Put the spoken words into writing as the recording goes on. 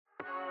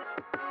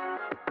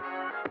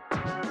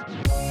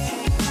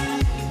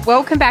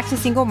Welcome back to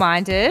Single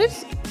Minded.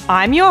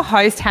 I'm your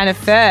host, Hannah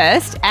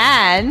First,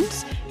 and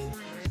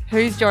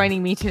who's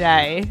joining me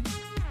today?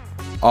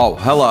 Oh,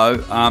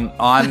 hello. I'm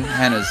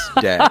Hannah's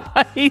dad.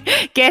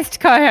 Guest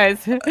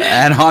co-host.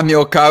 And I'm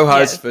your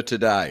co-host for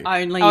today.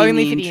 Only for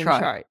the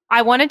intro.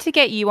 I wanted to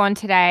get you on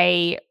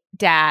today,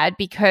 Dad,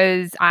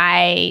 because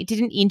I did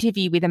an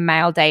interview with a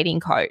male dating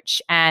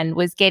coach and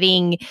was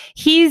getting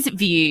his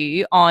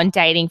view on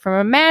dating from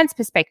a man's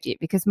perspective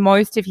because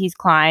most of his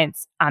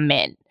clients are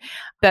men.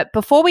 But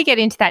before we get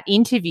into that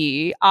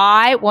interview,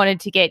 I wanted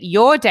to get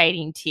your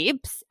dating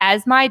tips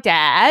as my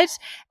dad,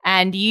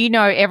 and you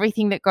know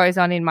everything that goes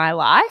on in my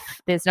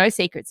life. There's no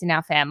secrets in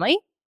our family.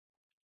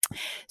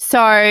 So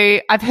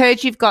I've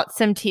heard you've got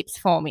some tips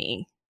for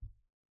me.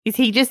 Is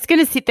he just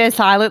going to sit there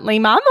silently,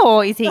 Mum,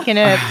 or is he going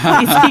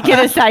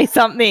to say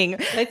something?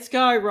 Let's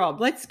go, Rob.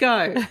 Let's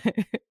go.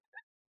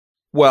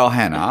 Well,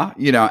 Hannah,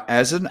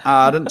 as an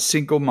ardent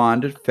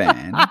single-minded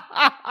fan,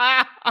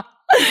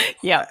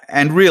 yeah,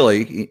 and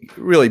really,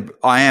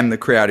 I am the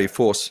creative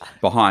force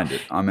behind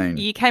it. I mean,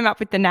 you came up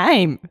with the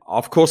name.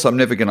 Of course, I'm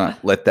never going to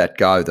let that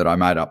go that I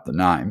made up the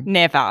name.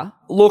 Never.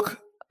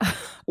 Look,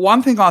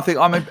 one thing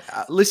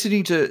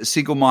listening to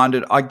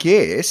Single-Minded, I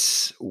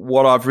guess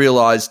what I've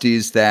realised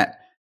is that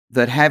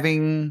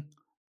having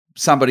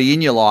somebody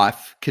in your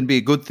life can be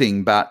a good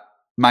thing, but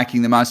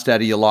making the most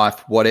out of your life,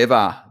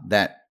 whatever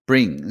that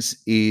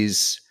brings,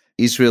 is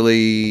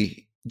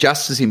really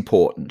just as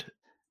important.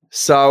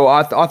 So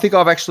I think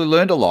I've actually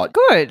learned a lot.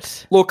 Good.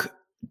 Look,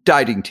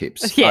 dating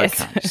tips. Yes.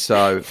 Okay,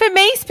 so for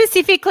me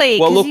specifically.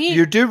 Well, look,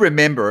 you do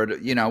remember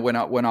it.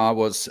 When I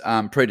was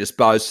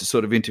predisposed to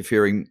sort of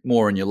interfering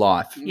more in your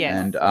life.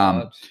 Yes.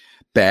 And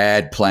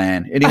bad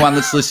plan. Anyone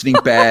that's listening,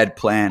 bad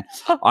plan.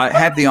 I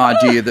had the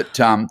idea that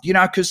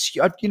because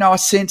I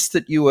sensed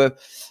that you were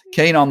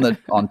keen on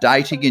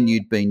dating and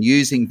you'd been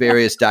using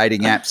various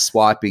dating apps,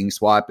 swiping.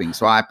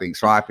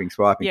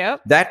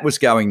 Yep. That was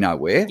going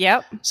nowhere.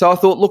 Yep. So I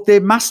thought, look,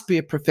 there must be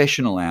a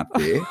professional out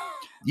there.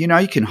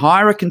 You can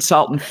hire a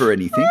consultant for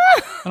anything.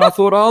 And I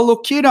thought, oh,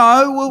 look,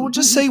 we'll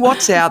just see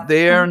what's out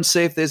there and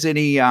see if there's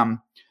any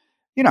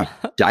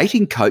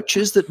dating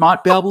coaches that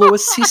might be able to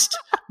assist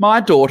my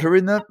daughter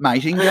in the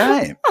mating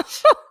game.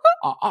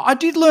 I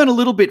did learn a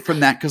little bit from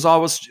that because I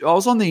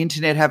was on the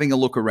internet having a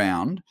look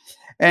around,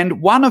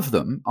 and one of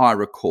them, I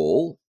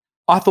recall,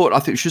 I thought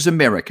she was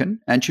American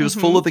and she was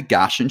full of the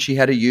gush and she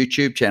had a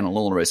YouTube channel and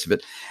all the rest of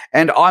it.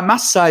 And I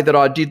must say that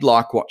I did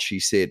like what she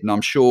said, and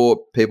I'm sure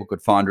people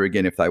could find her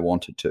again if they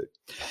wanted to.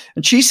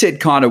 And she said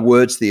kind of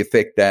words to the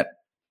effect that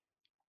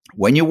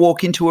when you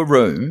walk into a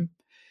room,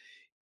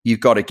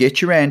 you've got to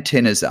get your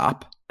antennas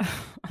up,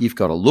 you've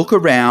got to look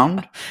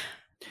around,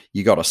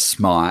 you've got to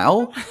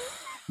smile,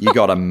 you've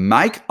got to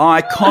make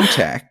eye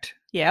contact,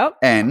 yep,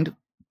 and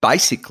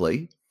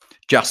basically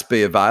just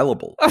be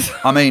available.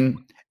 I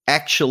mean,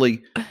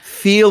 actually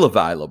feel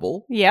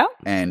available, yeah,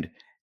 and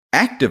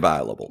act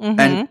available.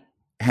 And,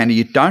 Hannah,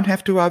 you don't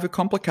have to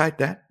overcomplicate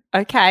that.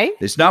 Okay.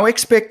 There's no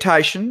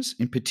expectations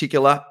in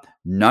particular,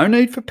 no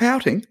need for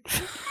pouting.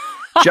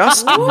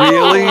 Just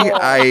really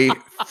a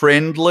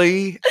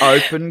friendly,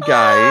 open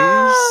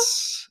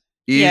gaze.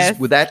 Yes.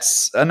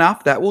 That's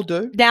enough. That will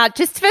do. Now,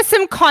 just for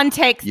some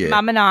context,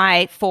 Mum and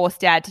I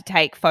forced Dad to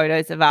take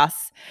photos of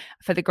us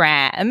for the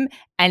gram,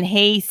 and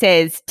he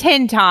says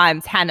 10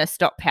 times, Hannah,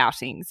 stop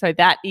pouting. So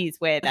that is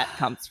where that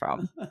comes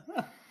from.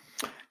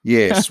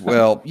 Yes.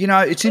 Well,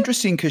 it's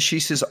interesting because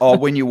she says,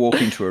 when you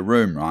walk into a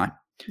room, right?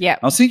 Yeah.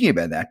 I was thinking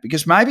about that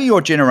because maybe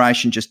your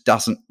generation just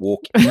doesn't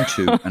walk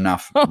into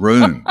enough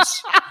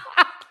rooms.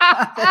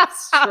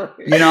 That's true.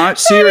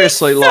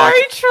 Seriously, so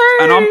true.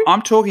 And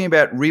I'm talking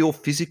about real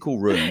physical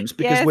rooms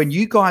because Yes. when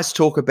you guys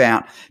talk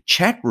about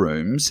chat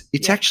rooms,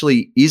 it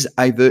actually is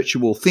a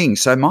virtual thing.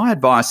 So my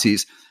advice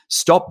is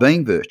stop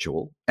being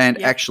virtual,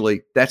 and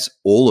actually that's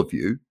all of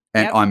you.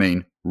 And I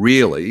mean,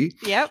 really,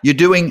 you're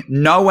doing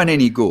no one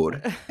any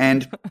good.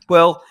 And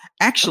well,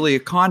 actually,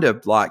 you're kind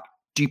of like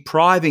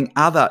depriving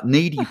other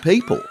needy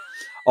people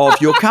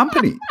of your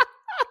company.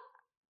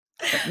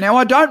 Now,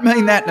 I don't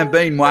mean that in a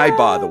mean way,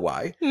 by the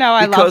way. No,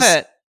 I love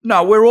it.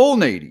 No, we're all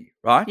needy,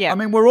 right? Yeah. I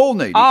mean, we're all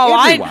needy.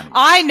 Oh, Everyone is.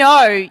 I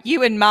know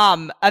you and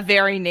Mum are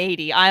very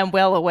needy. I am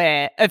well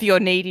aware of your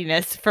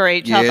neediness for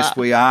each other. Yes,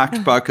 we are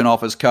spoken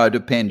of as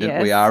codependent.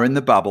 Yes. We are in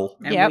the bubble.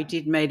 And we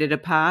did meet at a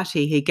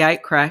party. He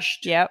gate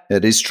crashed. Yep.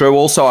 It is true.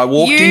 Also, I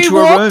walked into You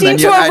a room. walked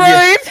into a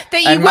room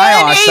that you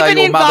weren't even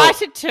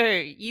invited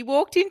to. You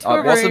walked into a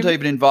room. I wasn't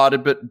even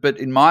invited, but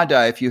in my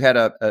day, if you had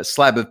a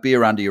slab of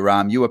beer under your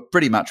arm, you were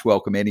pretty much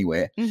welcome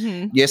anywhere.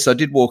 Mm-hmm. Yes, I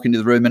did walk into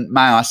the room, and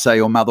may I say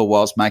your mother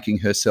was making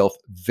herself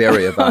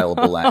very available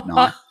that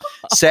night.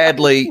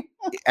 Sadly,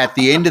 at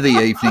the end of the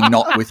evening,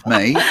 not with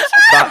me,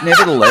 but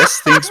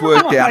nevertheless, things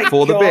worked out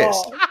for the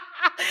best.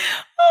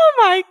 Oh,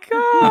 my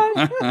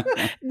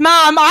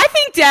Mum, I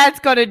think Dad's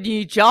got a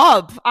new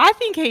job. I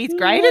think he's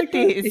great at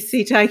this. Is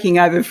he taking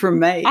over from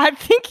me? I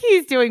think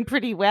he's doing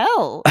pretty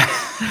well.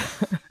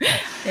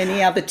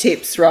 Any other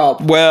tips,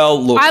 Rob? Well,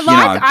 look,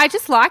 I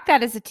just like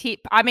that as a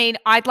tip. I mean,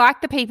 I'd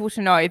like the people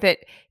to know that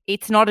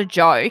it's not a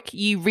joke.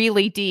 You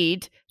really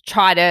did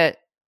try to.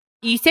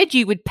 You said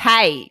you would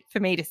pay for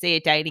me to see a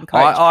dating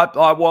coach.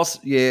 I was,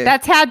 yeah.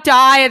 That's how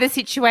dire the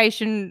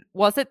situation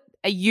was.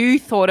 You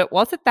thought it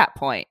was at that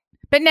point.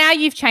 But now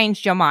you've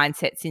changed your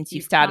mindset since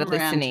you've started come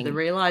around listening. to the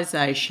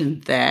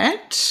realisation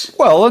that...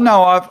 Well,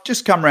 no, I've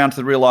just come around to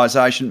the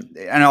realisation,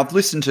 and I've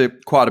listened to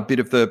quite a bit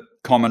of the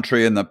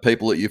commentary and the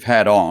people that you've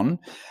had on,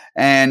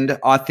 and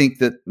I think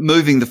that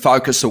moving the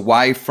focus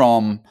away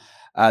from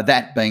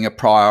that being a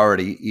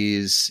priority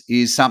is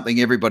something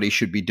everybody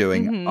should be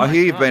doing. Mm-hmm. I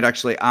hear you've been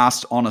actually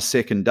asked on a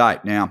second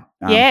date now.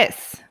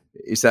 Yes.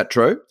 Is that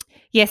true?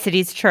 Yes, it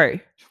is true.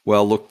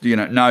 Well, look,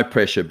 no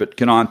pressure, but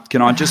can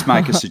I just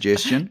make a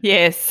suggestion?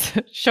 Yes,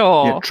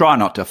 sure. Yeah, try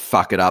not to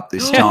fuck it up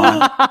this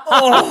time.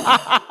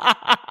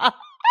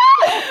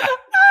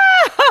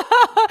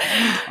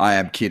 I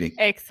am kidding.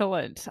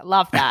 Excellent.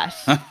 Love that.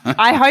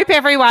 I hope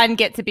everyone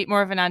gets a bit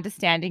more of an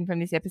understanding from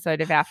this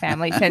episode of our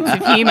family sense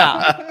of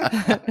humour.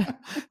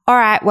 All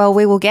right, well,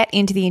 we will get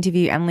into the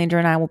interview and Linda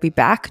and I will be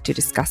back to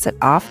discuss it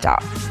after.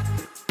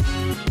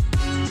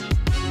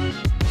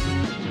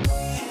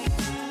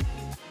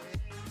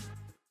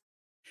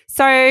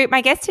 So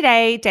my guest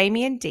today,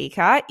 Damien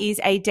Diecke, is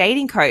a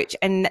dating coach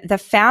and the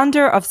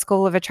founder of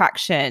School of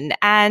Attraction.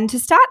 And to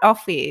start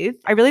off with,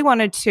 I really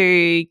wanted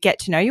to get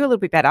to know you a little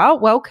bit better.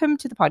 Welcome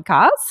to the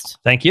podcast.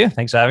 Thank you.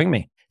 Thanks for having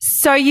me.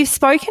 So you've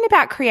spoken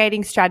about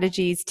creating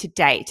strategies to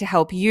date to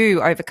help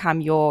you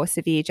overcome your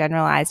severe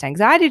generalized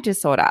anxiety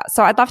disorder.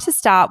 So I'd love to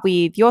start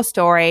with your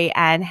story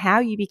and how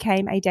you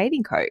became a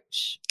dating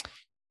coach.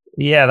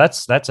 Yeah,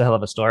 that's a hell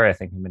of a story, I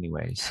think, in many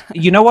ways.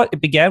 You know what?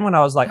 It began when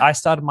I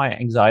started my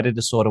anxiety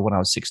disorder when I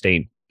was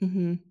 16.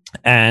 Mm-hmm.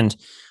 And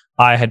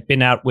I had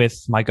been out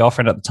with my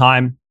girlfriend at the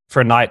time for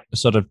a night,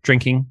 sort of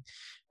drinking.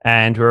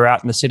 And we were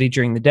out in the city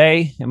during the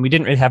day and we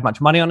didn't really have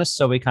much money on us.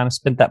 So we kind of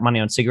spent that money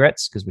on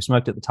cigarettes because we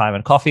smoked at the time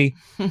and coffee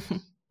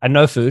and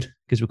no food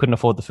because we couldn't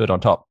afford the food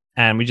on top.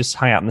 And we just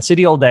hung out in the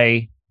city all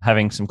day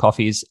having some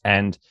coffees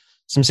and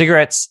some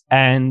cigarettes.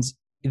 And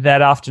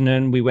that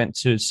afternoon we went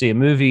to see a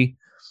movie.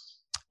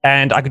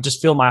 And I could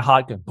just feel my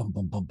heart go boom,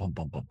 boom, boom, boom,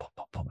 boom, boom, boom,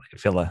 boom, boom. I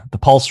could feel the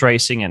pulse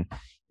racing, and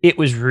it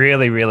was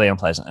really, really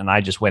unpleasant. And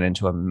I just went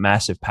into a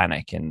massive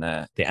panic. And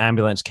the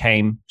ambulance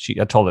came.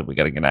 I told her we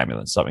got to get an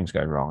ambulance. Something's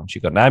going wrong. And she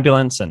got an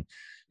ambulance, and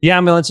the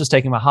ambulance was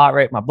taking my heart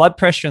rate, my blood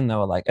pressure, and they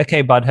were like,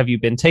 "Okay, bud, have you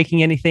been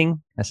taking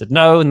anything?" I said,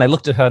 "No." And they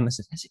looked at her and they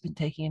said, "Has he been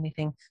taking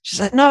anything?" She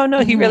said, "No,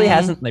 he really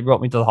hasn't." And they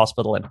brought me to the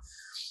hospital. And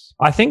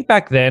I think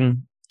back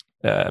then,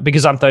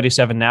 because I'm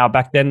 37 now,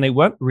 back then they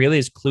weren't really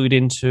as clued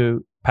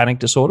into panic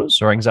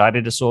disorders or anxiety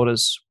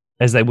disorders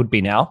as they would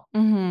be now.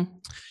 Mm-hmm.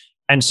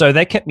 And so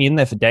they kept me in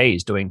there for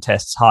days doing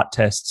tests, heart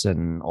tests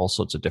and all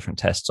sorts of different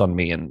tests on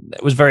me. And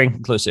it was very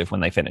inconclusive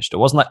when they finished. It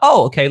wasn't like,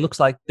 "Oh, okay, looks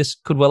like this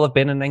could well have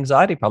been an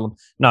anxiety problem."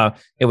 No,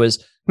 it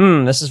was,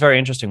 this is very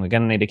interesting. We're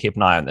going to need to keep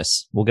an eye on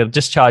this. We're going to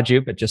discharge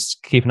you, but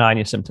just keep an eye on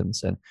your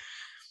symptoms.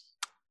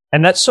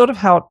 And that's sort of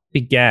how it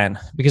began,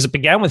 because it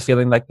began with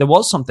feeling like there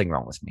was something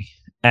wrong with me.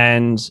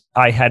 And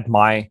I had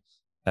my,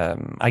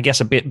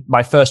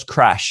 my first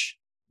crash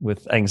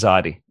with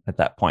anxiety at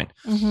that point.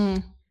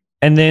 Mm-hmm.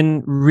 And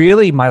then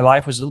really my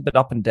life was a little bit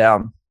up and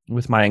down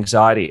with my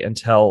anxiety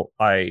until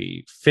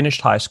I finished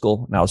high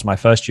school. And that was my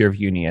first year of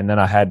uni. And then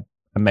I had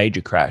a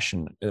major crash.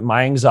 And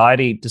my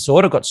anxiety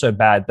disorder got so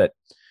bad that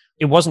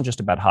it wasn't just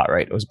about heart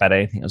rate. It was about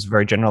anything. It was a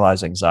very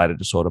generalized anxiety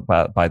disorder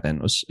by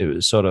then.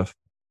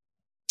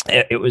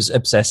 It was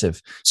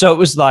obsessive. So it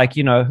was like,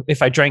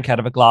 if I drank out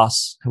of a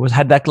glass,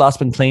 had that glass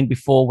been cleaned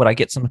before? Would I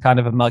get some kind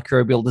of a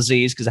microbial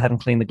disease because I hadn't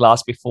cleaned the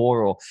glass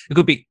before? Or it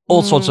could be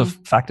all sorts of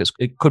factors.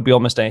 It could be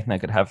almost anything I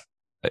could have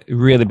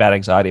really bad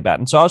anxiety about.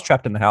 And so I was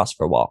trapped in the house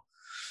for a while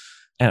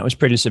and it was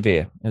pretty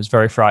severe. It was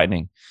very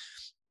frightening.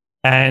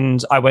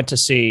 And I went to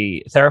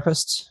see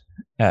therapists,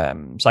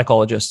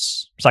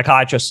 psychologists,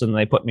 psychiatrists, and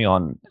they put me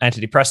on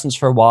antidepressants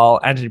for a while.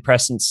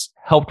 Antidepressants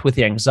helped with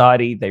the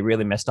anxiety. They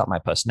really messed up my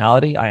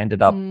personality. I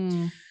ended up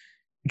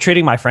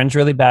treating my friends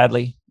really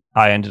badly.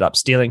 I ended up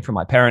stealing from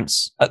my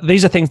parents.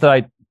 These are things that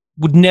I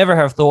would never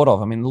have thought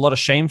of. I mean, a lot of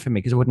shame for me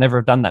because I would never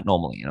have done that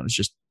normally. It was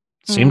just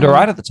seemed all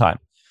right at the time.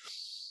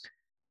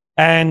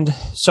 And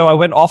so I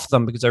went off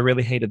them because I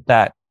really hated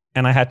that.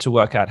 And I had to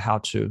work out how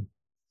to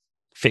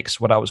fix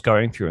what I was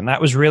going through. And that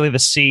was really the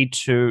seed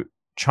to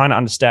trying to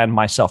understand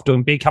myself,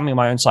 becoming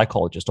my own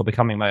psychologist or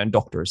becoming my own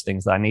doctor is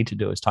things that I need to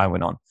do as time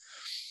went on.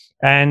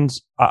 And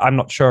I'm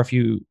not sure if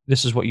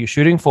this is what you're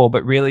shooting for,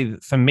 but really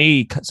for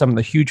me, some of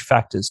the huge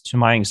factors to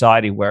my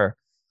anxiety were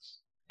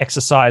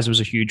exercise was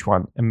a huge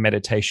one and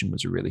meditation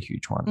was a really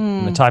huge one.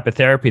 And the type of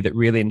therapy that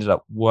really ended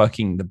up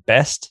working the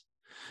best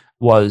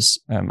was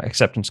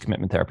acceptance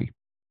commitment therapy.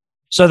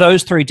 So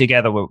those three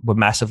together were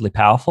massively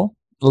powerful.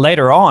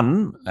 Later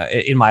on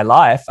in my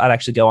life, I'd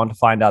actually go on to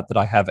find out that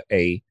I have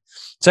a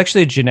It's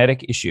actually a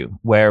genetic issue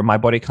where my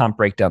body can't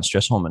break down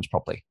stress hormones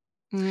properly.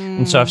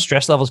 And so if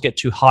stress levels get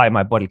too high,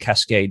 my body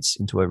cascades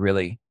into a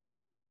really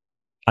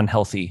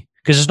unhealthy,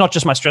 because it's not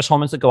just my stress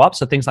hormones that go up.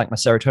 So things like my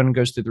serotonin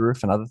goes through the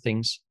roof and other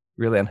things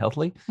really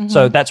unhealthily.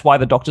 So that's why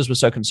the doctors were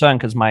so concerned,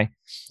 because my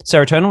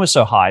serotonin was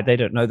so high. They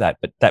don't know that,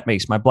 but that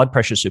makes my blood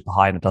pressure super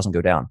high and it doesn't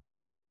go down.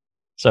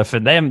 So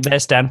for them, their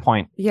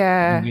standpoint,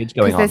 it's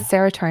going on. Because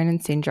there's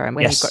serotonin syndrome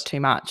when you've got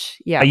too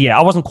much. Yeah.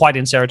 I wasn't quite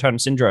in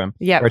serotonin syndrome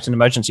where it's an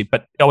emergency,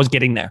 but I was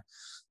getting there.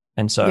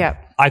 And so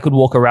I could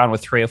walk around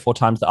with 3 or 4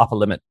 times the upper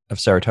limit of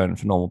serotonin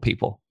for normal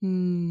people.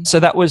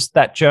 So that was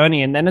that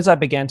journey. And then as I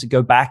began to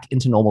go back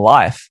into normal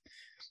life,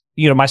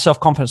 my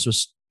self-confidence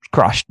was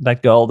crushed.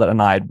 That girl that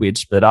and we had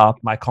split up.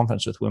 My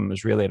confidence with women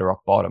was really at a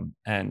rock bottom.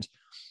 And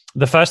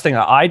the first thing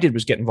that I did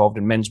was get involved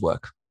in men's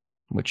work,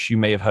 which you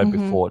may have heard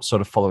before. It's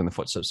sort of following the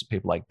footsteps of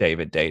people like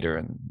David Data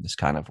and this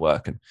kind of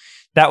work. And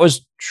that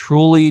was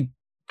truly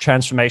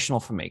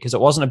transformational for me, because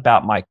it wasn't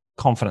about my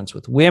confidence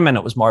with women.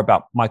 It was more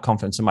about my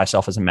confidence in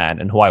myself as a man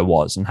and who I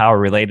was and how I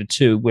related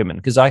to women.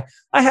 Because I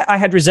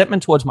had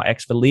resentment towards my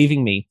ex for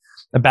leaving me,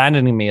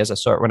 abandoning me, as I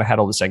saw it when I had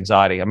all this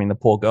anxiety. I mean, the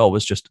poor girl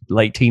was just a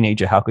late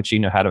teenager. How could she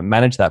know how to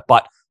manage that?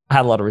 But I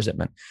had a lot of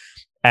resentment.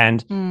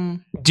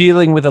 And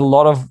dealing with a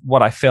lot of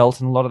what I felt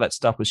and a lot of that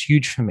stuff was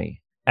huge for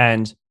me.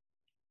 And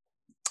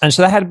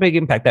so that had a big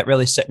impact. That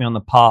really set me on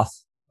the path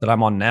that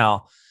I'm on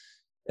now.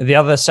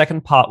 The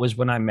second part was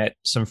when I met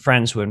some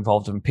friends who were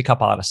involved in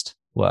pickup artist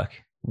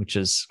work, which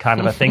is kind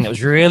of a thing that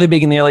was really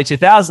big in the early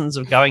 2000s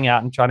of going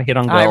out and trying to hit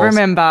on girls. I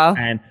remember.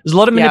 And there's a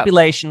lot of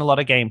manipulation, a lot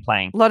of game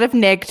playing. A lot of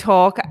neg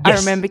talk. Yes. I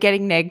remember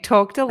getting neg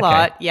talked a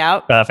lot.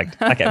 Yep.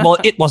 Perfect. Okay. Well,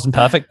 it wasn't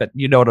perfect, but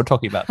you know what I'm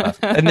talking about.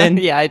 Perfect. And then,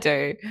 yeah, I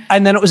do.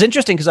 And then it was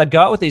interesting because I'd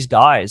go out with these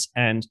guys,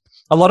 and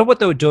a lot of what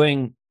they were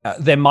doing,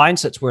 their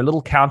mindsets were a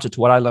little counter to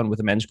what I learned with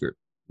the men's group,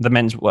 the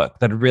men's work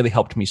that had really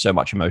helped me so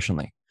much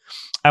emotionally.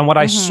 And what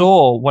I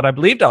saw, what I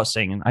believed I was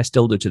seeing, and I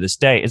still do to this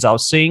day, is I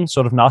was seeing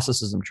sort of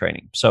narcissism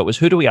training. So it was,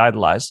 who do we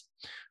idolize?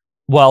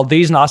 Well,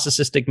 these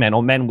narcissistic men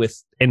or men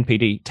with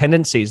NPD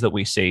tendencies that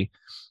we see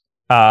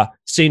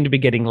seem to be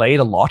getting laid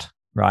a lot,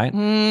 right?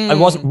 It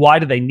wasn't, why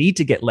do they need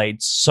to get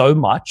laid so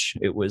much?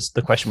 It was,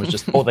 the question was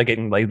just, they're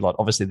getting laid a lot.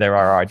 Obviously, they're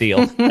our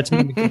ideal. That's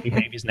mimicking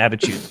behaviors and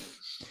attitudes.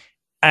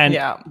 And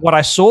what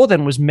I saw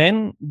then was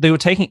men, they were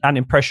taking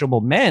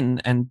unimpressionable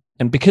men, and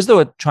because they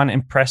were trying to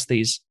impress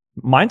these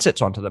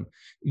mindsets onto them,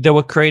 they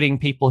were creating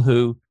people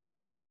who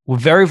were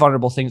very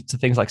vulnerable to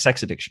things like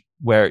sex addiction,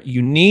 where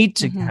you need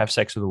to have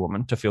sex with a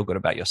woman to feel good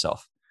about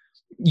yourself.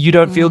 You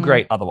don't feel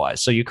great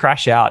otherwise. So you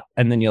crash out,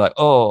 and then you're like,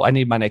 oh, I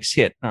need my next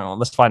hit. Oh,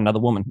 let's find another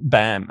woman.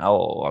 Bam.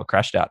 Oh, I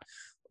crashed out.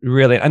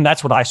 Really. And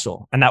that's what I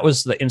saw. And that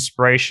was the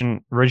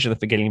inspiration originally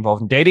for getting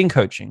involved in dating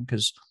coaching,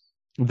 because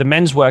the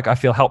men's work, I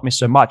feel, helped me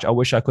so much. I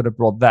wish I could have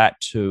brought that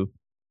to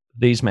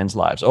these men's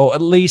lives, or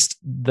at least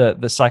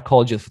the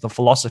psychology, the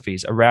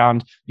philosophies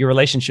around your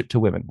relationship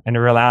to women and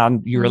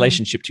around your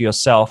relationship to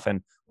yourself,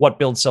 and what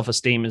builds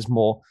self-esteem is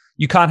more,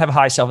 you can't have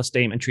high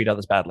self-esteem and treat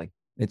others badly.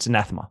 It's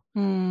anathema.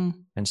 And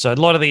so a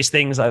lot of these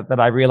things that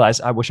I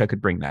realized, I wish I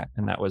could bring that.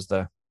 And that was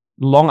the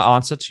long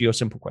answer to your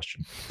simple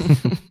question.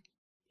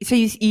 So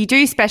you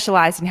do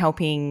specialize in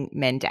helping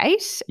men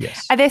date.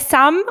 Yes. Are there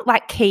some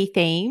like key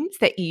themes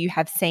that you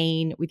have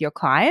seen with your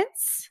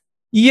clients?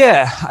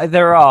 Yeah,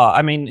 there are.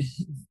 I mean,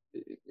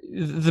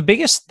 the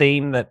biggest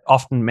theme that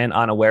often men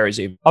aren't aware is,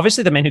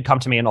 obviously the men who come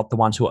to me are not the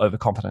ones who are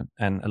overconfident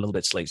and a little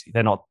bit sleazy.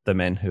 They're not the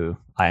men who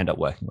I end up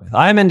working with.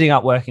 I am ending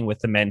up working with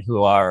the men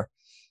who are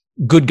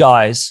good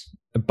guys,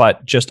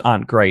 but just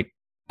aren't great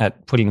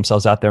at putting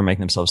themselves out there and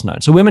making themselves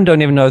known. So women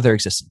don't even know their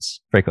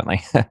existence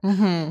frequently.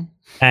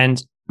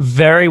 And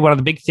one of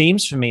the big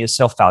themes for me is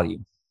self-value.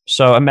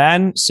 So a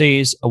man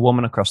sees a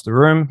woman across the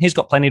room. He's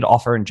got plenty to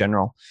offer in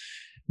general.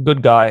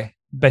 Good guy.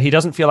 But he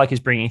doesn't feel like he's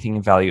bringing anything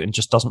in value and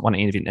just doesn't want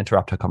to even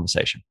interrupt her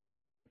conversation.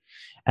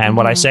 And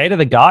what I say to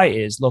the guy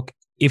is, look,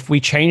 if we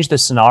change the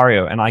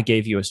scenario and I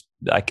gave you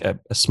a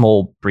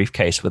small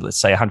briefcase with, let's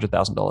say,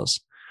 $100,000,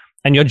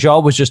 and your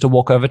job was just to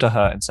walk over to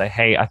her and say,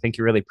 hey, I think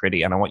you're really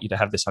pretty and I want you to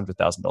have this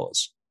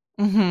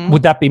 $100,000.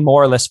 Would that be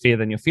more or less fear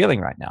than you're feeling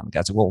right now? And the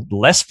guy's like, well,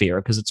 less fear,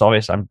 because it's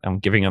obvious I'm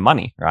giving her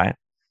money, right?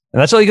 And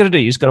that's all you got to do.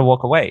 You just got to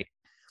walk away.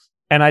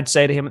 And I'd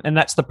say to him, and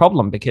that's the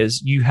problem,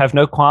 because you have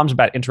no qualms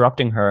about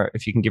interrupting her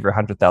if you can give her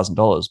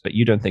 $100,000, but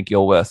you don't think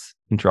you're worth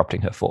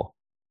interrupting her for.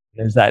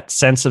 There's that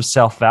sense of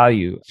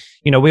self-value.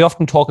 We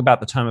often talk about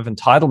the term of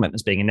entitlement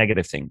as being a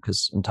negative thing,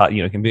 because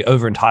it can be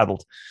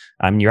over-entitled,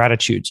 your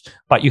attitudes,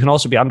 but you can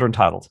also be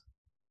under-entitled.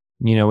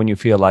 When you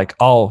feel like,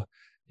 I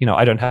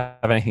don't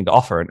have anything to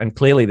offer. And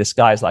clearly this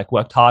guy's like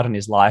worked hard in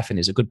his life and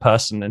he's a good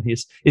person and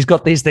he's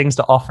got these things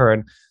to offer,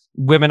 and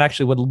women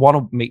actually would want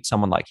to meet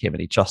someone like him, and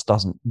he just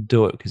doesn't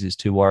do it because he's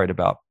too worried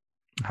about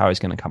how he's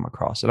going to come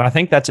across. And I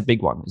think that's a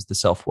big one, is the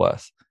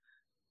self-worth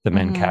that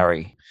men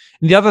carry.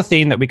 And the other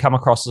theme that we come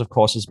across is, of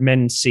course, is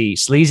men see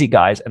sleazy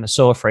guys and are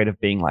so afraid of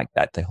being like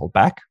that, they hold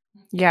back.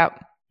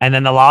 Yep. And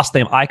then the last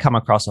theme I come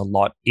across a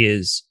lot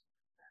is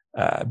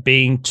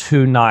being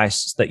too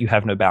nice that you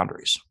have no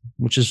boundaries,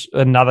 which is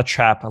another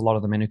trap a lot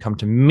of the men who come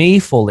to me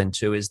fall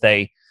into. Is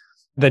they're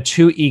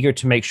too eager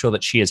to make sure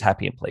that she is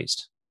happy and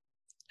pleased,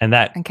 and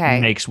that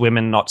makes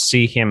women not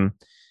see him.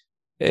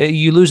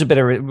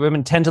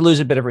 Women tend to lose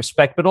a bit of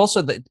respect, but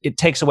also that it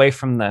takes away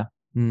from the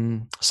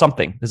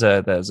something.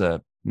 There's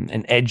an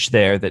edge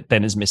there that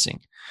then is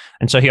missing,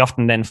 and so he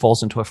often then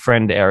falls into a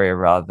friend area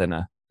rather than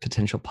a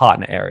potential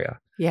partner area.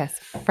 Yes,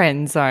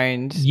 friend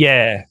zoned.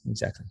 Yeah,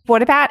 exactly.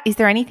 What about, is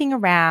there anything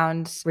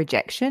around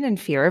rejection and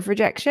fear of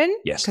rejection?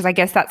 Yes. Because I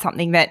guess that's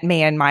something that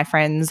me and my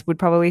friends would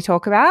probably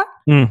talk about.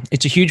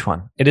 It's a huge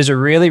one. It is a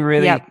really,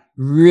 really,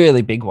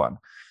 really big one.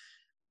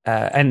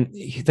 And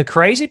the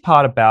crazy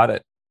part about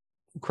it,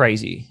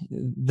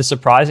 the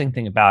surprising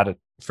thing about it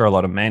for a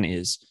lot of men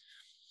is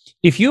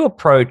if you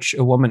approach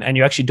a woman and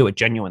you actually do it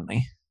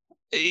genuinely,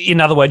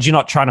 in other words, you're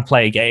not trying to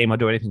play a game or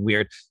do anything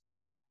weird,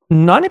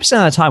 90%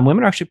 of the time,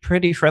 women are actually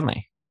pretty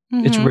friendly.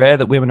 Mm-hmm. It's rare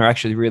that women are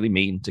actually really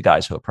mean to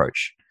guys who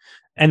approach.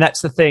 And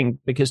that's the thing,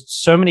 because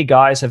so many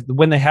guys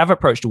when they have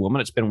approached a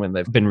woman, it's been when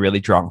they've been really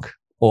drunk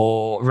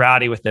or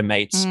rowdy with their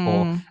mates.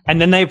 And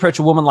then they approach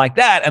a woman like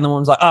that, and the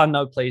woman's like, oh,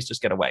 no, please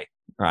just get away.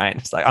 Right?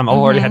 It's like, I've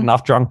already had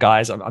enough drunk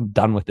guys. I'm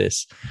done with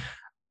this.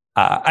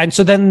 And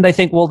so then they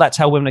think, well, that's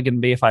how women are going to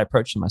be if I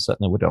approach them. I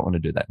certainly don't want to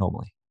do that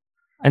normally.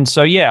 And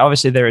so, yeah,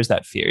 obviously there is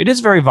that fear. It is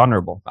very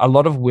vulnerable. A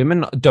lot of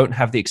women don't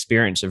have the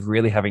experience of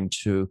really having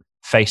to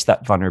face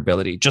that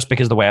vulnerability just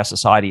because of the way our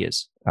society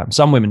is.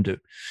 Some women do,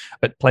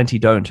 but plenty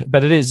don't.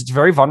 But it's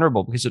very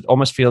vulnerable because it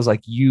almost feels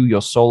like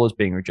your soul is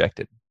being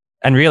rejected.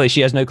 And really, she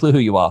has no clue who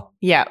you are.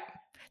 Yeah.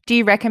 Do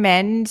you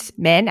recommend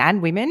men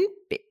and women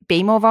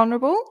be more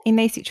vulnerable in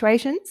these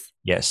situations?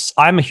 Yes.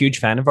 I'm a huge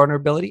fan of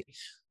vulnerability.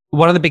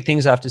 One of the big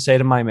things I have to say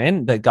to my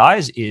men, the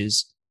guys,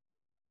 is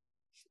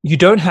you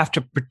don't have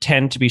to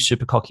pretend to be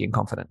super cocky and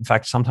confident. In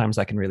fact, sometimes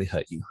that can really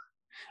hurt you.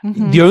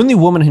 Mm-hmm. The only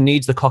woman who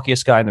needs the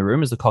cockiest guy in the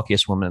room is the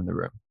cockiest woman in the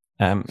room.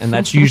 And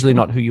that's usually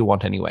not who you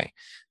want anyway.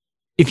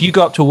 If you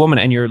go up to a woman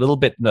and you're a little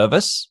bit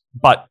nervous,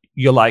 but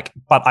you're like,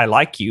 but I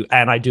like you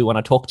and I do want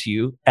to talk to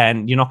you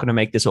and you're not going to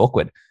make this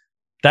awkward,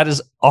 that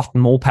is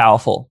often more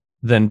powerful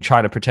than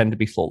trying to pretend to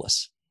be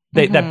flawless.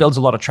 That builds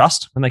a lot of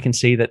trust when they can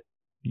see that,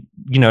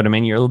 you know what I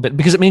mean? You're a little bit,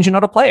 because it means you're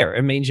not a player.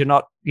 It means you're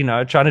not,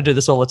 trying to do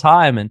this all the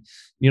time and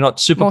you're not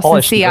super more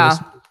polished. Sincere.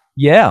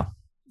 Yeah.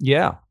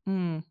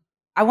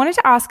 I wanted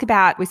to ask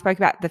about, we spoke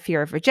about the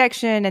fear of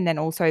rejection and then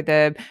also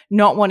the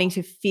not wanting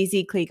to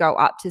physically go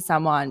up to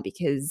someone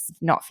because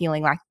not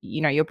feeling like,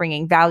 you're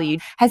bringing value.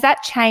 Has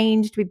that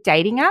changed with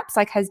dating apps?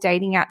 Like, has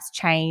dating apps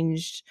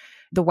changed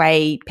the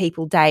way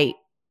people date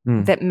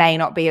that may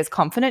not be as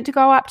confident to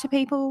go up to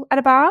people at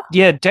a bar?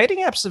 Yeah, dating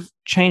apps have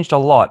changed a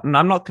lot, and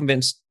I'm not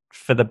convinced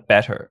for the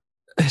better.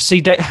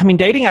 See,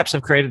 dating apps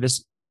have created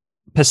this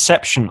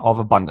perception of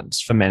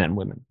abundance for men and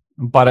women,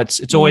 but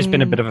it's always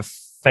been a bit of a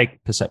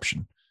fake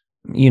perception.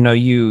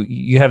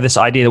 You have this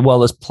idea that, well,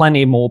 there's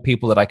plenty more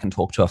people that I can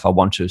talk to if I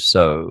want to.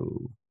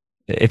 So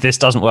if this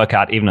doesn't work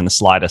out even in the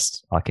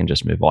slightest, I can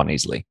just move on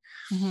easily.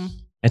 Mm-hmm.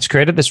 It's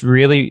created this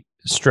really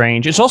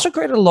strange. It's also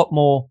created a lot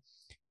more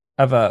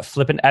of a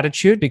flippant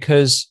attitude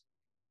because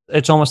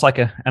it's almost like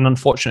an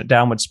unfortunate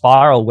downward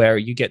spiral where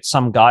you get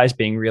some guys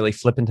being really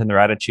flippant in their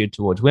attitude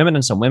towards women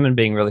and some women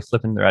being really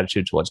flippant in their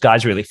attitude towards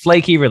guys, really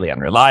flaky, really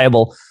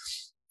unreliable.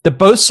 The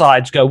both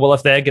sides go, well,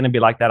 if they're going to be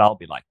like that, I'll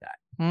be like that.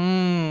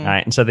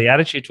 Right? And so the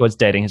attitude towards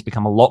dating has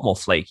become a lot more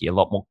flaky, a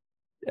lot more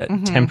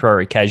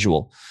temporary,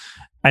 casual.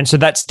 And so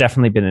that's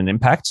definitely been an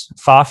impact.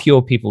 Far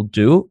fewer people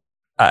do,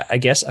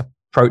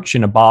 approach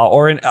in a bar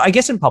or in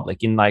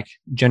public, in like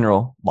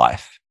general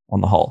life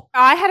on the whole.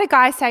 I had a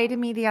guy say to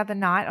me the other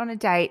night on a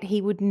date,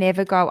 he would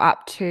never go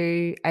up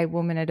to a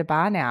woman at a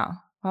bar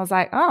now. I was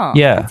like, oh,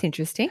 yeah, that's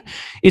interesting.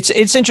 It's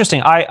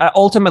interesting. I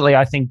ultimately,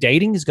 I think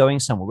dating is going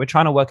somewhere. We're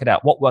trying to work it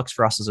out. What works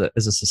for us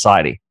as a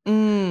society?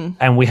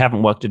 And we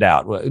haven't worked it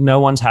out. No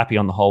one's happy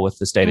on the whole with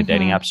the state of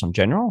dating apps in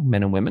general,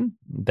 men and women.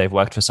 They've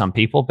worked for some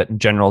people, but in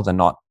general, they're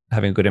not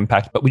having a good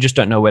impact. But we just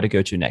don't know where to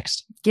go to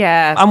next.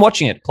 Yeah. I'm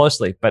watching it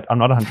closely, but I'm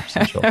not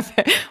 100%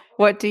 sure.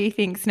 What do you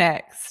think's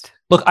next?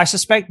 Look, I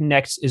suspect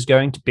next is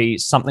going to be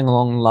something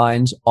along the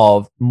lines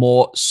of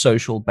more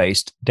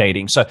social-based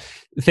dating. So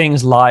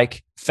things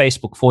like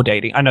Facebook for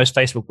dating. I know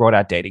Facebook brought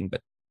out dating,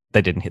 but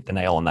they didn't hit the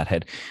nail on that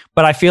head.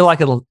 But I feel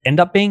like it'll end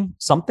up being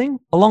something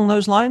along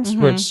those lines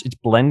where it's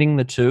blending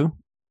the two,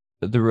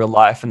 the real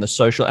life and the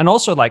social, and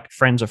also like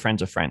friends of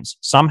friends of friends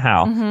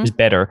somehow is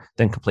better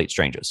than complete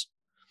strangers.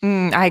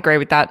 I agree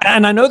with that.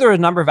 And I know there are a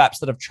number of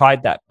apps that have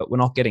tried that, but we're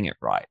not getting it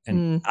right.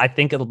 And I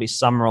think it'll be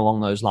somewhere along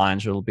those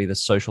lines, or it'll be the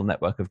social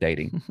network of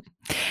dating.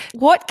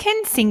 What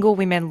can single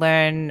women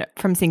learn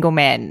from single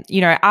men?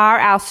 Are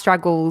our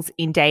struggles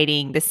in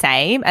dating the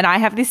same? And I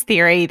have this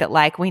theory that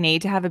like we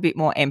need to have a bit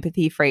more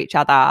empathy for each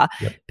other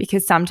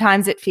because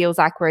sometimes it feels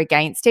like we're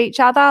against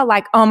each other.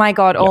 Like, oh my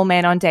God, all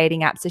men on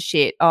dating apps are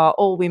shit. Or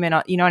all women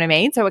are, you know what I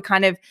mean? So we're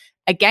kind of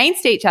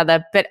against each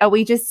other, but are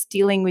we just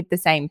dealing with the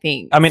same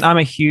thing? I mean, I'm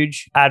a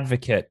huge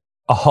advocate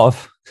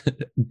of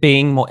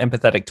being more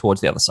empathetic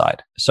towards the other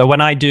side. So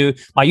when I do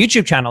my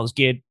YouTube channel is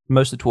geared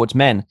mostly towards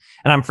men,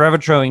 and I'm forever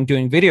doing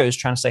videos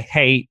trying to say,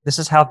 hey, this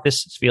is how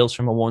this feels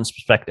from a woman's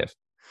perspective.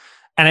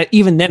 And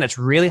even then, it's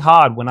really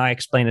hard when I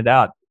explain it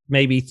out.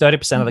 Maybe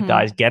 30% of the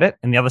guys get it,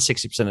 and the other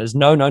 60% is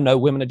no,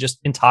 women are just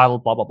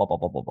entitled, blah, blah, blah, blah,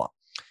 blah, blah, blah.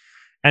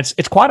 And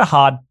it's quite a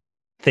hard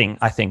thing,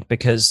 I think,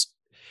 because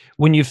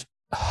when you've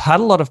had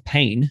a lot of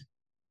pain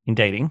in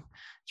dating,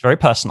 it's very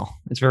personal,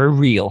 it's very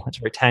real, it's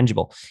very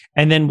tangible.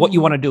 And then what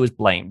you want to do is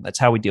blame. That's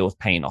how we deal with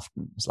pain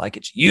often. It's like,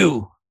 it's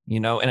you,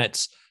 and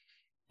it's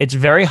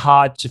very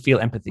hard to feel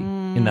empathy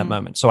in that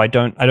moment. So I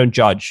don't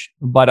judge,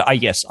 but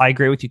yes, I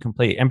agree with you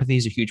completely. Empathy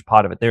is a huge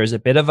part of it. There is a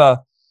bit of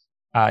a,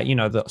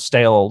 the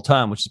stale old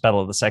term, which is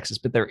battle of the sexes,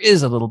 but there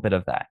is a little bit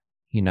of that,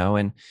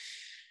 and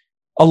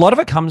a lot of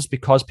it comes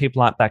because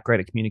people aren't that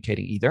great at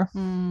communicating either.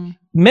 Men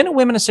and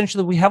women,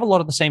 essentially, we have a lot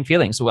of the same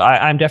feelings. So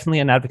I'm definitely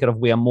an advocate of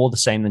we are more the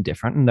same than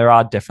different, and there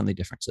are definitely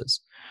differences.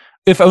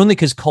 If only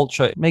because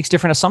culture makes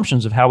different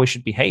assumptions of how we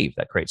should behave,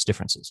 that creates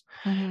differences.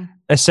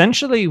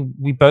 Essentially,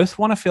 we both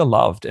want to feel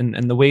loved,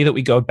 and the way that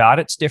we go about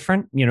it's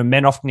different.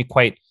 Men often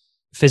equate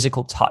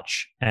physical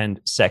touch and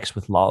sex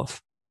with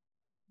love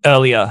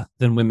earlier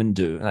than women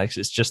do. Like,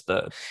 it's just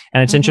and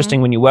it's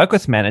interesting when you work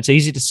with men, it's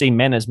easy to see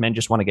men as men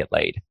just want to get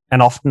laid.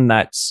 And often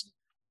that's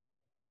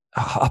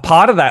a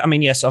part of that. I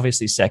mean, yes,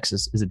 obviously sex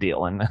is a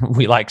deal and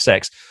we like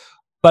sex,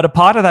 but a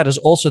part of that is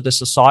also the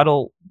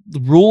societal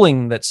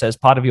ruling that says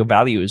part of your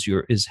value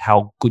is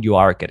how good you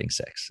are at getting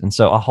sex. And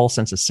so our whole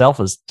sense of self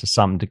is to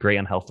some degree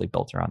unhealthily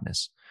built around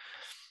this.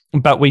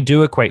 But we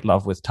do equate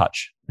love with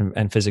touch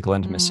and physical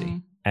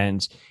intimacy.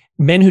 And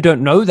men who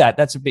don't know that,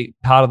 that's a big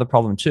part of the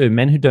problem too.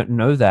 Men who don't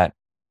know that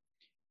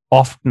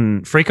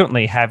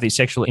frequently have these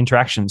sexual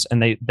interactions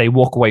and they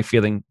walk away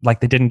feeling like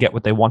they didn't get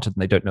what they wanted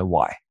and they don't know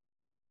why.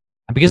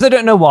 And because they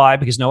don't know why,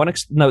 because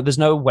there's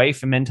no way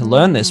for men to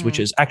learn this, which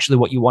is actually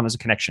what you want is a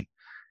connection.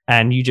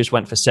 And you just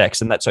went for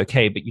sex and that's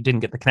okay, but you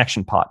didn't get the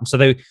connection part. And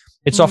so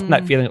it's often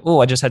that feeling,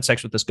 oh, I just had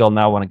sex with this girl,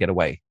 now I want to get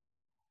away.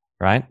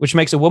 Right? Which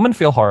makes a woman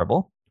feel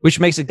horrible, which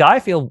makes a guy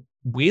feel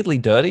weirdly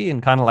dirty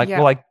and kind of like,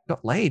 well, I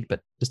got laid,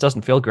 but this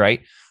doesn't feel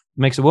great. It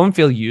makes a woman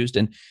feel used.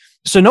 And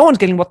so no one's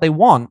getting what they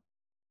want.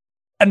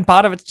 And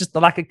part of it's just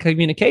the lack of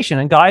communication.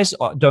 And guys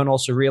don't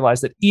also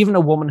realize that even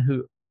a woman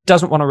who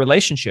doesn't want a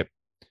relationship,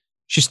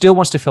 she still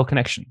wants to feel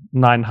connection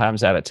 9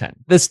 times out of 10.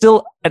 There's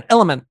still an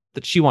element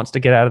that she wants to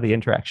get out of the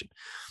interaction.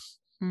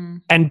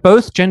 And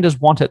both genders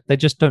want it. They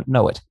just don't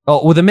know it.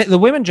 Well, the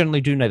women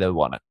generally do know they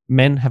want it.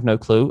 Men have no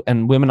clue,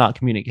 and women aren't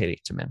communicating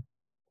it to men.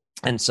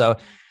 And so,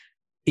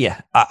 yeah,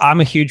 I'm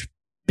a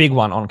big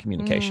one on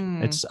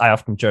communication. I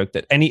often joke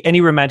that any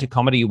romantic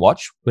comedy you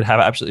watch would have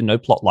absolutely no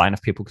plot line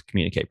if people could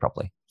communicate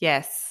properly.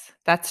 Yes,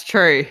 that's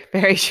true.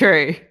 Very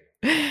true.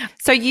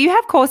 So you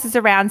have courses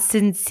around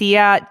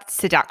sincere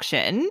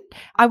seduction.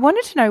 I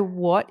wanted to know,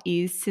 what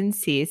is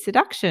sincere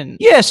seduction?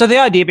 Yeah, so the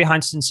idea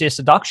behind sincere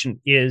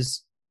seduction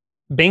is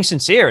being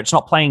sincere. It's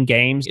not playing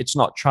games. It's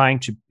not trying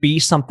to be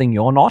something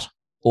you're not,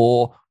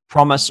 or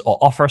promise or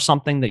offer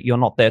something that you're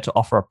not there to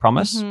offer a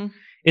promise.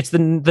 It's the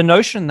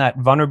notion that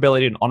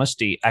vulnerability and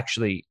honesty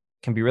actually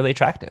can be really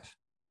attractive.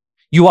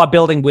 You are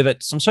building with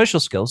it some social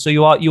skills. So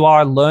you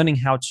are learning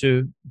how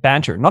to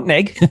banter, not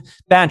neg,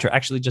 banter,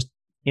 actually just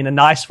in a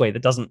nice way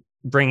that doesn't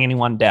bring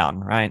anyone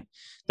down, right?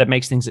 That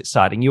makes things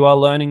exciting. You are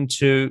learning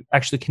to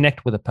actually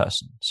connect with a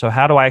person. So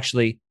how do I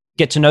actually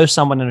get to know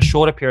someone in a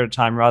shorter period of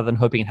time rather than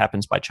hoping it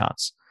happens by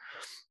chance?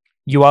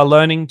 You are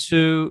learning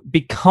to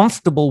be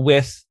comfortable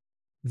with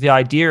the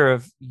idea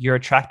of you're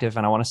attractive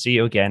and I want to see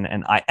you again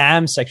and I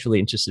am sexually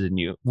interested in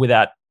you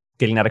without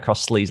getting that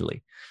across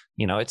sleazily.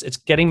 It's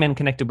getting men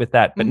connected with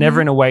that, but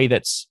never in a way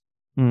that's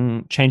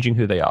changing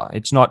who they are.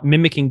 It's not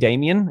mimicking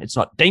Damien. It's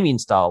not Damien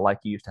style like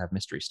you used to have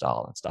mystery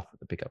style and stuff with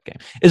the pickup game.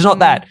 It's not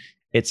that.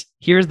 It's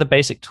here's the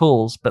basic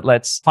tools, but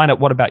let's find out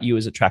what about you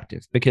is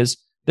attractive, because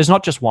there's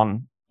not just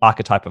one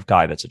archetype of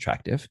guy that's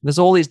attractive. There's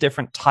all these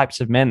different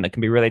types of men that can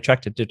be really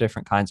attracted to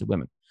different kinds of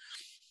women.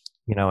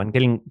 And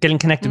getting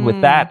connected with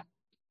that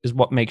is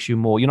what makes you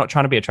more. You're not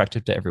trying to be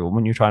attractive to every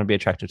woman. You're trying to be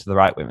attractive to the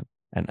right women.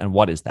 And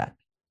what is that?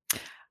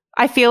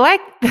 I feel like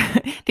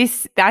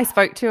I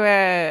spoke to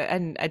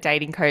a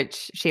dating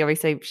coach. She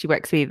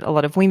works with a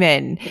lot of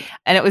women,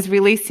 and it was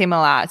really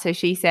similar. So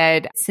she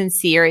said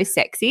sincere is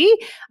sexy,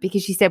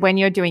 because she said when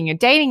you're doing your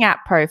dating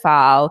app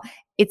profile,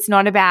 it's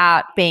not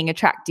about being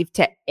attractive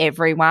to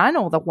everyone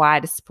or the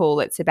widest pool.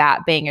 It's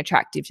about being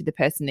attractive to the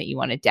person that you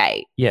want to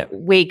date. Yeah.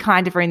 We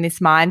kind of are in this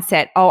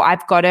mindset,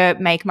 I've got to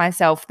make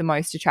myself the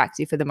most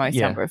attractive for the most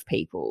number of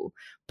people.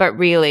 But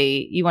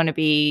really, you want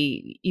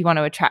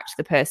to attract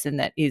the person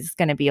that is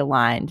going to be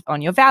aligned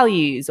on your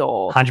values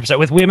or 100%.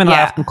 With women,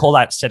 I often call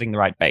that setting the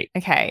right bait.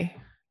 Okay.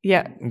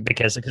 Yeah.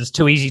 Because it's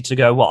too easy to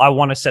go, well, I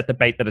want to set the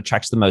bait that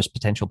attracts the most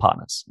potential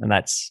partners. And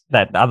that's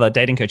that other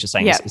dating coach is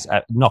saying is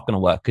not going to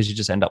work, because you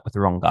just end up with the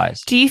wrong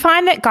guys. Do you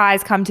find that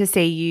guys come to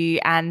see you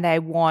and they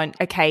want,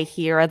 okay,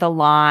 here are the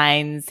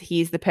lines,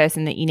 here's the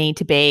person that you need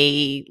to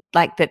be,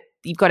 like that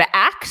you've got to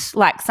act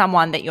like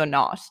someone that you're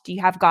not? Do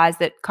you have guys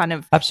that kind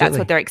of Absolutely. that's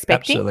what they're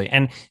expecting? Absolutely.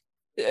 And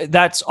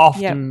that's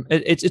often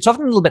it's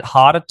often a little bit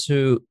harder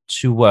to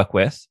work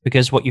with,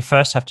 because what you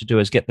first have to do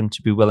is get them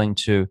to be willing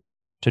to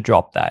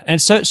drop that. And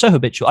it's so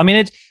habitual. I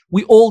mean,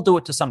 we all do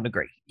it to some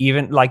degree.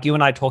 Even like you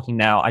and I talking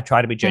now, I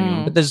try to be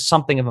genuine, but there's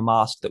something of a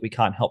mask that we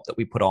can't help that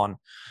we put on,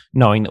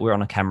 knowing that we're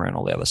on a camera and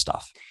all the other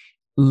stuff.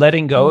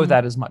 Letting go of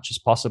that as much as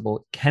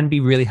possible can be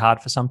really hard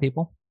for some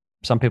people.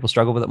 Some people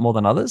struggle with it more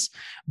than others.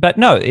 But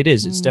no, it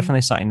is. It's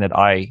definitely something that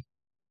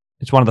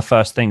it's one of the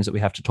first things that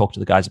we have to talk to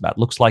the guys about.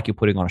 Looks like you're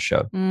putting on a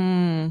show.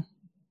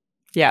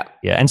 Yeah.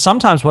 Yeah. And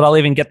sometimes what I'll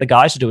even get the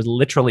guys to do is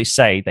literally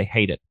say they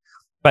hate it.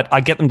 But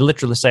I get them to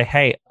literally say,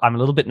 hey, I'm a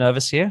little bit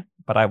nervous here,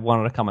 but I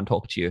wanted to come and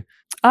talk to you.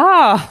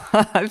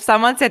 Oh, if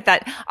someone said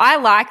that. I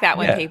like that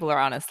when people are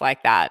honest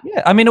like that.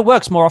 Yeah. I mean, it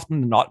works more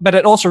often than not, but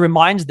it also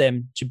reminds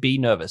them to be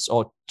nervous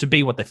or to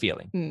be what they're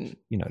feeling.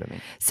 You know what I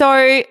mean?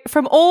 So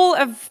from all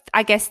of,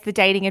 I guess, the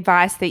dating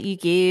advice that you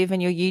give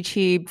and your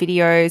YouTube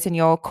videos and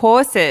your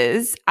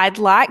courses, I'd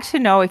like to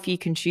know, if you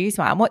can choose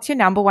one, what's your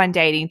number one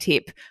dating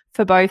tip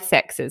for both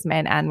sexes,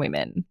 men and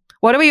women?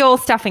 What are we all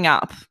stuffing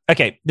up?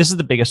 Okay. This is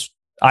the biggest.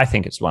 I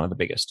think it's one of the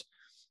biggest.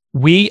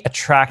 We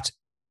attract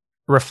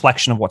a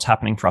reflection of what's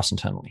happening for us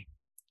internally.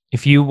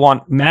 If you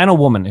want, man or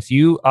woman, if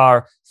you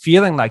are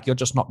feeling like you're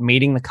just not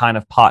meeting the kind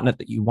of partner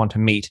that you want to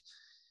meet,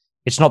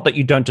 it's not that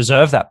you don't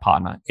deserve that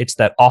partner. It's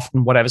that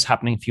often whatever's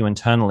happening for you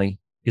internally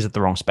is at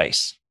the wrong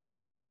space.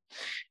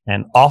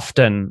 And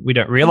often we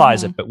don't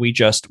realize it, but we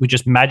just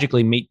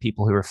magically meet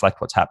people who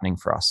reflect what's happening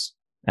for us.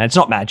 And it's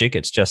not magic.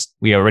 It's just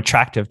we are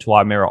attractive to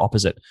our mirror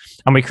opposite.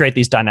 And we create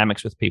these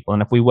dynamics with people.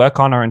 And if we work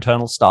on our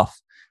internal stuff,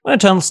 our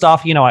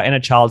inner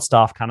child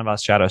stuff, kind of our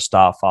shadow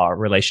stuff, our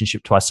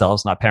relationship to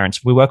ourselves and our parents,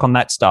 if we work on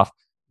that stuff,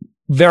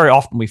 very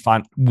often we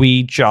find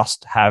we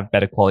just have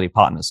better quality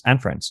partners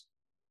and friends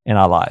in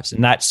our lives.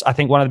 And that's, I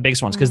think, one of the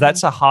biggest ones, because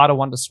that's a harder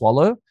one to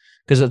swallow,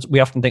 because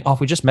we often think, oh, if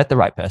we just met the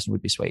right person, it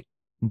would be sweet.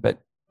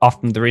 But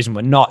often the reason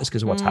we're not is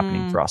because of what's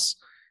happening for us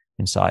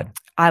inside.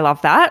 I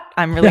love that.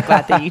 I'm really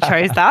glad that you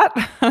chose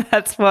that.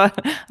 That's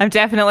what I'm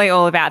definitely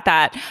all about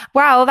that.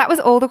 Well, that was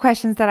all the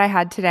questions that I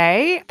had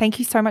today. Thank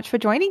you so much for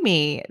joining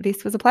me.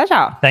 This was a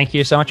pleasure. Thank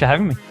you so much for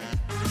having me.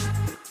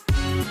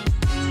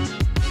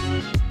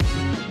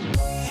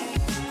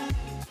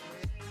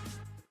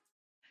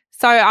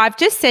 So I've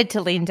just said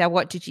to Linda,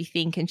 what did you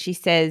think? And she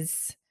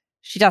says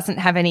she doesn't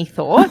have any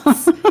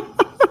thoughts.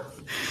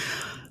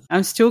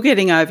 I'm still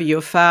getting over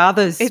your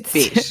father's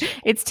bit.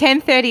 It's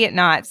 10:30 at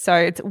night, so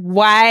it's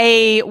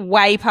way,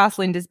 way past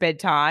Linda's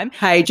bedtime.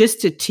 Hey,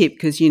 just a tip,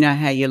 because you know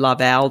how you love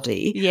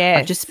Aldi. Yeah.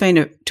 I've just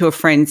been to a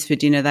friend's for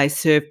dinner. They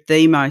served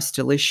the most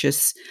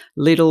delicious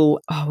little,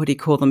 what do you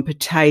call them,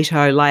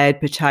 layered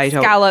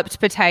potato. Scalloped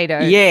potato.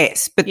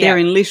 Yes, but they're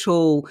in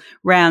little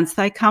rounds.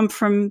 They come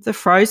from the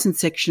frozen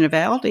section of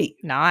Aldi.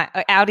 No,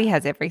 Aldi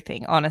has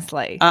everything,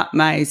 honestly.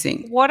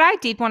 Amazing. What I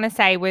did want to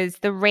say was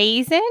the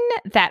reason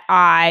that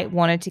I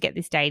wanted to get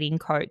this dating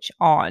coach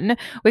on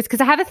was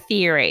because I have a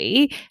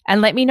theory, and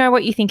let me know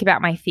what you think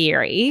about my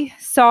theory.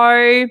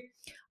 So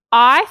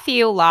I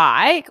feel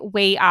like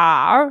we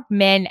are,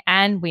 men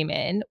and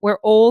women, we're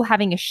all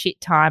having a shit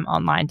time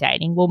online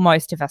dating. Well,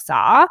 most of us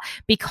are,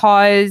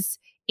 because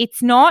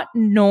it's not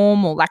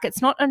normal. Like,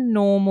 it's not a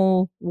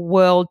normal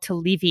world to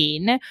live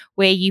in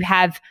where you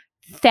have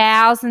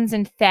thousands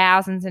and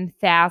thousands and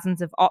thousands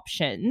of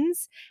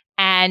options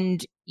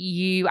and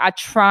you are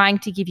trying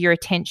to give your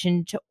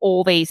attention to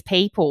all these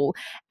people.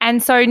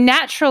 And so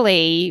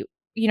naturally,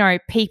 you know,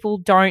 people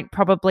don't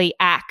probably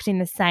act in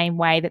the same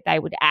way that they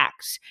would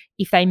act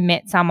if they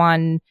met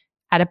someone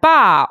at a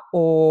bar,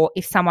 or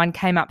if someone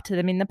came up to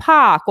them in the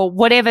park, or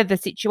whatever the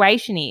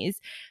situation is.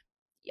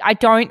 I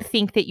don't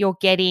think that you're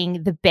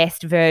getting the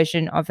best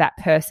version of that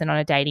person on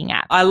a dating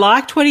app. I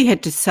liked what he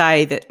had to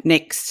say, that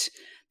next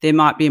there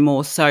might be a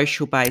more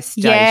social-based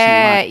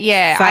dating,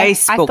 like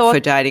Facebook for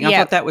dating. I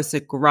thought that was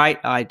a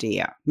great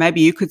idea.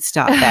 Maybe you could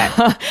start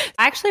that.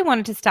 I actually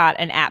wanted to start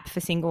an app for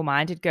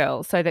single-minded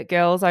girls, so that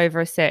girls over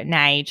a certain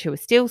age who are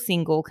still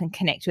single can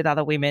connect with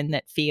other women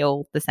that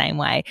feel the same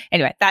way.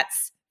 Anyway,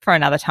 that's for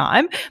another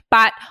time.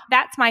 But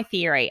that's my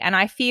theory. And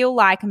I feel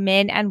like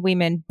men and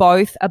women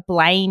both are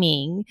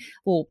blaming,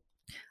 well,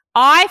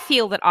 I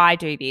feel that I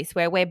do this,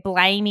 where we're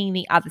blaming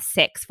the other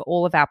sex for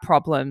all of our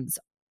problems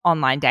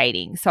online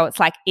dating. So it's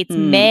like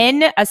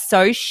men are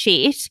so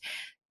shit,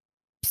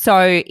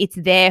 so it's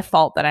their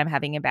fault that I'm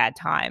having a bad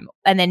time.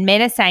 And then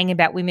men are saying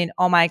about women,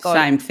 oh my God,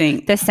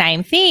 the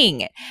same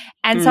thing.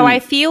 And so I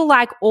feel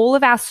like all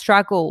of our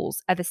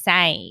struggles are the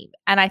same.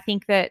 And I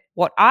think that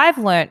what I've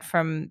learned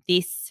from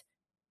this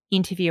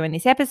interview and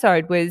this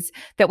episode was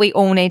that we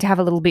all need to have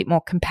a little bit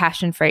more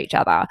compassion for each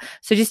other.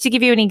 So just to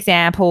give you an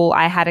example,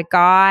 I had a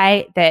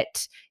guy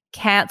that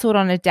cancelled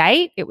on a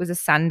date. It was a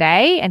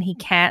Sunday and he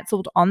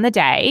cancelled on the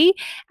day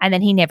and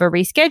then he never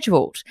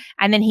rescheduled.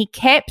 And then he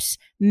kept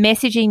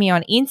messaging me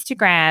on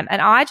Instagram and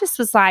I just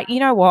was like, you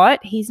know what?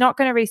 He's not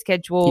going to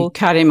reschedule. You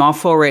cut him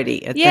off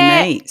already at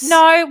the knees.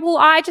 No, well,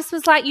 I just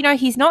was like,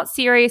 he's not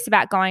serious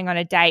about going on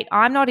a date.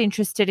 I'm not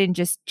interested in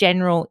just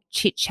general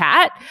chit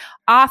chat.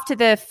 After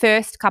the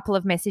first couple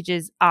of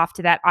messages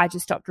after that, I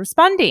just stopped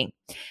responding.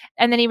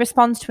 And then he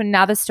responds to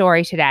another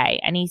story today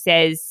and he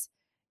says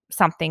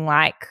something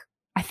like,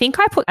 I think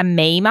I put a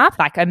meme up,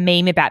 like a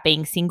meme about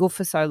being single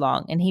for so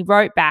long. And he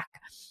wrote back,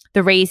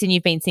 the reason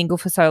you've been single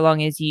for so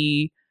long is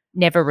you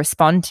never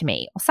respond to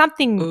me or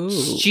something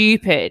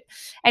stupid.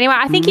 Anyway,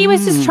 I think he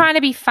was just trying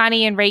to be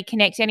funny and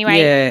reconnect. Anyway,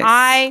 yes.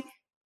 I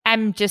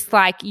am just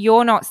like,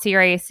 you're not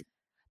serious.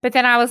 But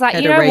then I was like,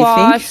 you know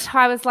what?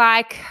 I was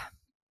like,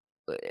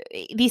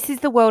 this is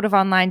the world of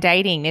online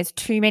dating. There's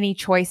too many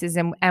choices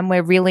and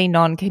we're really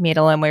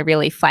non-committal and we're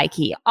really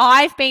flaky.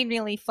 I've been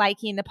really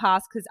flaky in the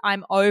past because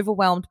I'm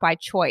overwhelmed by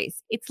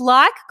choice. It's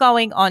like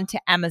going on to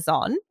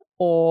Amazon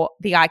or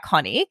The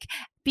Iconic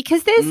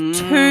because there's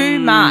too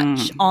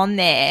much on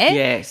there.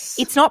 Yes.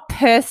 It's not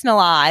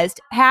personalized.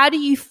 How do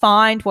you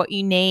find what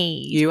you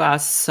need? You are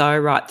so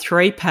right.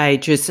 3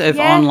 pages of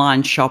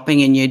online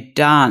shopping and you're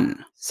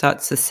done. So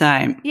it's the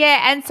same.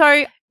 Yeah, and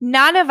so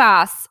none of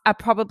us are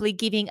probably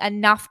giving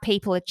enough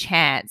people a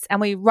chance and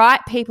we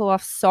write people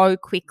off so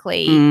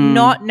quickly,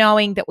 not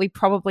knowing that we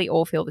probably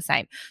all feel the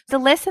same. The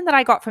lesson that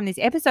I got from this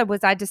episode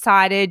was I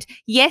decided,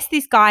 yes,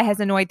 this guy has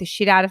annoyed the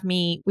shit out of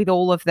me with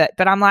all of that,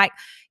 but I'm like,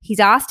 he's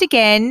asked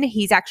again.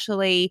 He's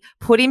actually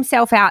put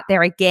himself out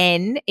there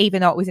again,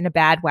 even though it was in a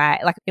bad way.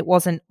 Like it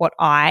wasn't what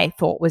I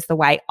thought was the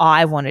way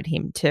I wanted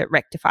him to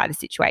rectify the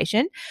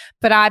situation.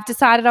 But I've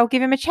decided I'll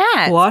give him a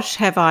chance. What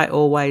have I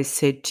always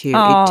said to you?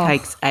 It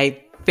takes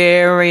a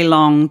very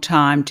long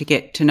time to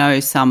get to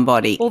know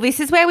somebody. Well, this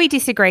is where we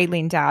disagree,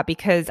 Linda,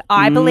 because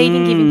I believe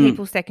in giving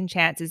people second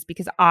chances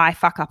because I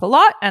fuck up a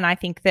lot and I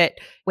think that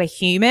we're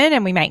human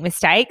and we make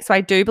mistakes. So I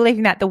do believe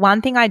in that. The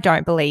one thing I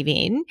don't believe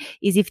in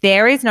is if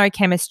there is no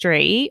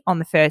chemistry on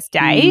the first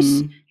date,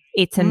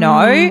 it's a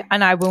no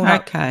and I will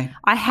not. Okay.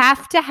 I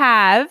have to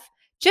have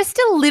just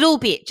a little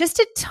bit, just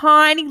a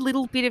tiny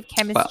little bit of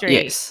chemistry.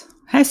 Well, yes.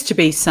 Has to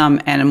be some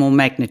animal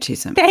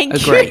magnetism.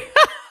 Thank you.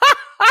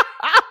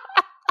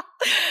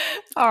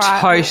 All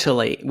right.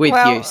 Totally with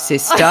you,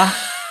 sister.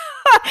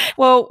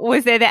 Well,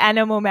 was there the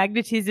animal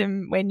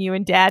magnetism when you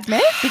and Dad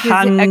met?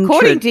 Because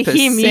according to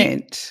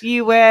him,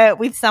 you were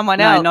with someone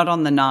else. No, not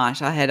on the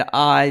night. I had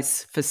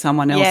eyes for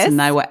someone else and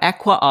they were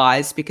aqua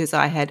eyes because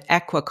I had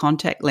aqua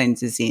contact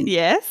lenses in.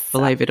 Yes.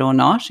 Believe it or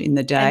not, in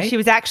the day. And she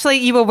was actually,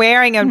 you were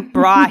wearing a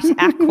bright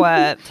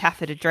aqua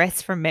taffeta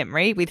dress from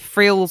memory with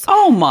frills.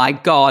 Oh, my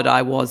God,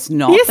 I was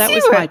not. Yes, that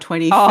was my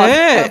 21st. Oh,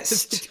 that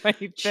was the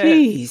 21st.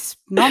 Jeez,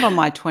 not on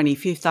my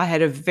 25th. I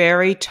had a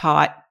very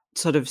tight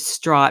sort of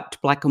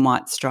striped, black and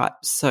white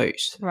striped suit.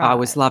 Right. I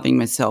was loving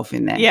myself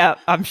in that. Yeah,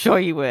 I'm sure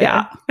you were.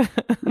 Yeah.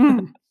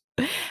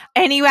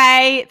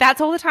 Anyway,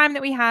 that's all the time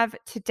that we have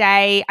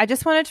today. I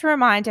just wanted to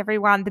remind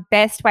everyone the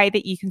best way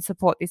that you can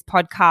support this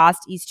podcast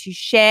is to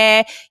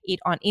share it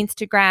on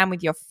Instagram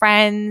with your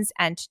friends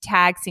and to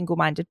tag Single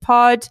Minded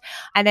Pod.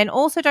 And then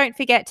also don't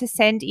forget to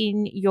send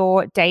in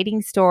your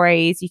dating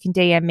stories. You can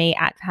DM me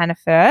at Hannah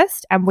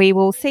First and we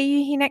will see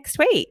you here next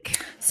week.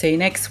 See you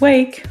next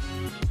week.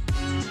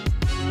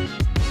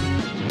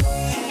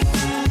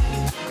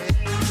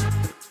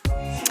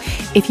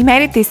 If you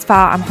made it this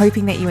far, I'm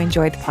hoping that you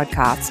enjoyed the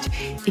podcast.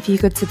 If you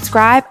could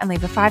subscribe and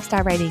leave a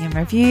 5-star rating and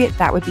review,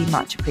 that would be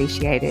much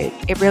appreciated.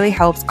 It really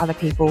helps other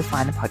people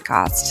find the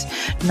podcast.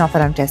 Not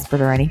that I'm desperate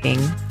or anything.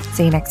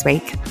 See you next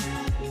week.